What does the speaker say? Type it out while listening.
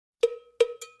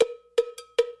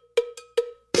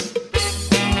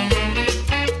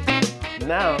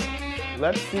now,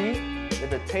 let's see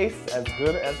if it tastes as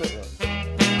good as it looks.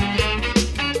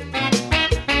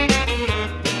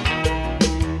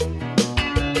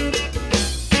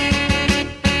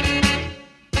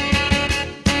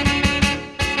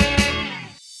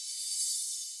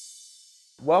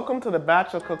 Welcome to the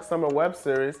Bachelor Cook Summer Web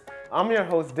Series. I'm your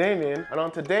host, Damien, and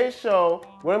on today's show,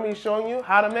 we're going to be showing you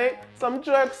how to make some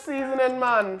jerk seasoning,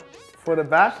 man. For the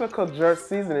Bachelor Cook jerk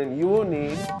seasoning, you will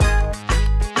need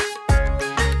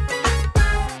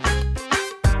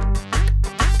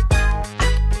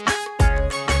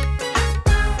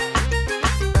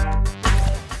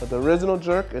the original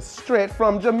jerk is straight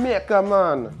from Jamaica,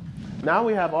 man. Now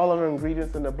we have all of our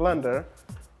ingredients in the blender.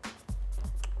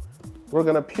 We're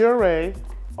gonna puree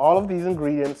all of these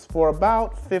ingredients for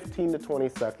about 15 to 20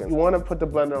 seconds. You wanna put the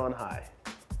blender on high.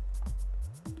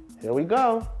 Here we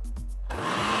go.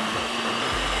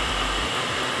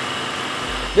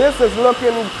 This is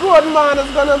looking good, man.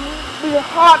 It's gonna be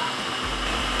hot.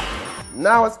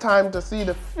 Now it's time to see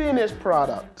the finished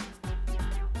product.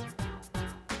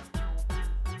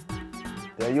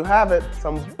 There you have it,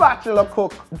 some Bachelor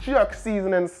Cook jerk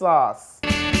seasoning sauce.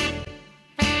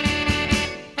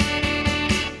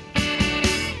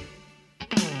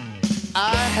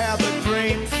 I have a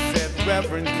dream, said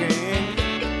Reverend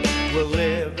King, will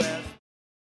live